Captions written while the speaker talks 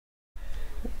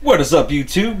What is up,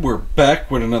 YouTube? We're back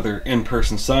with another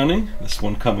in-person signing. This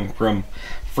one coming from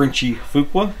Frenchy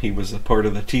Fuqua. He was a part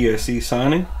of the TSC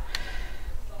signing.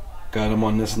 Got him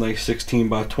on this nice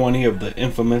 16x20 of the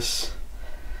infamous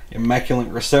Immaculate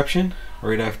Reception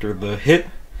right after the hit.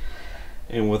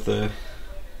 And with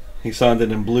he signed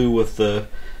it in blue with the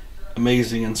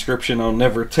amazing inscription, "I'll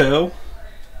never tell."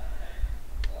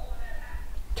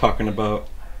 Talking about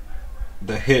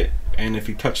the hit and if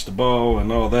he touched the ball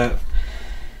and all that.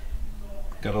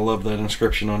 Gotta love that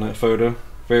inscription on that photo.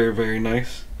 Very, very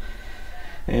nice.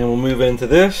 And we'll move into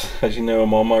this. As you know,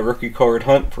 I'm on my rookie card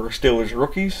hunt for Steelers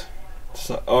rookies. It's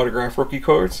autograph rookie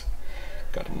cards.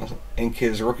 Got him ink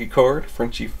his rookie card,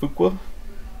 Frenchy Fuqua.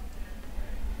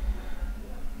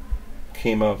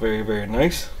 Came out very, very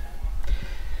nice.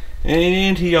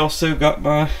 And he also got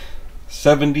my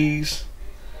 70s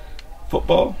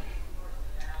football.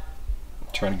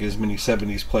 Trying to get as many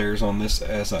 70s players on this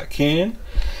as I can.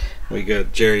 We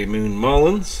got Jerry Moon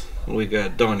Mullins, we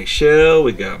got Donnie Shell,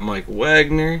 we got Mike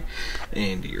Wagner,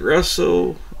 Andy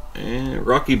Russell, and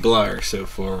Rocky Bleier so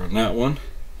far on that one.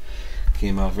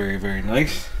 Came out very, very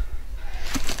nice.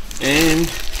 And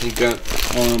he got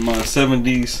one of my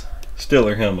 70s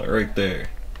Steeler helmet right there.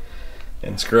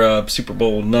 Inscribed Super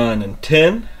Bowl 9 and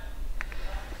 10.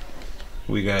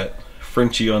 We got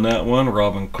Frenchy on that one,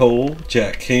 Robin Cole,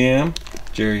 Jack Ham,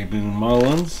 Jerry Moon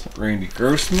Mullins, Randy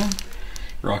Grossman,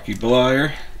 Rocky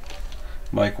Bleier,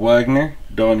 Mike Wagner,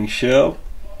 Donnie Shell,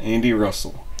 Andy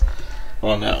Russell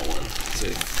on that one. So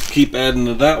keep adding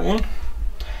to that one.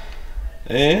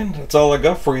 And that's all I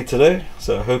got for you today.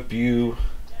 So I hope you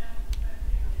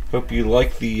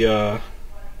like the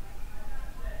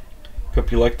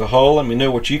haul. Let me know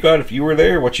what you got if you were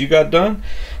there, what you got done.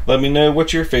 Let me know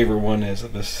what your favorite one is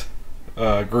of this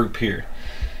group here.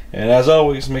 And as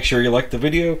always, make sure you like the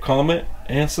video, comment,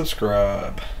 and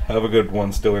subscribe. Have a good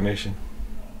one, Steeler Nation.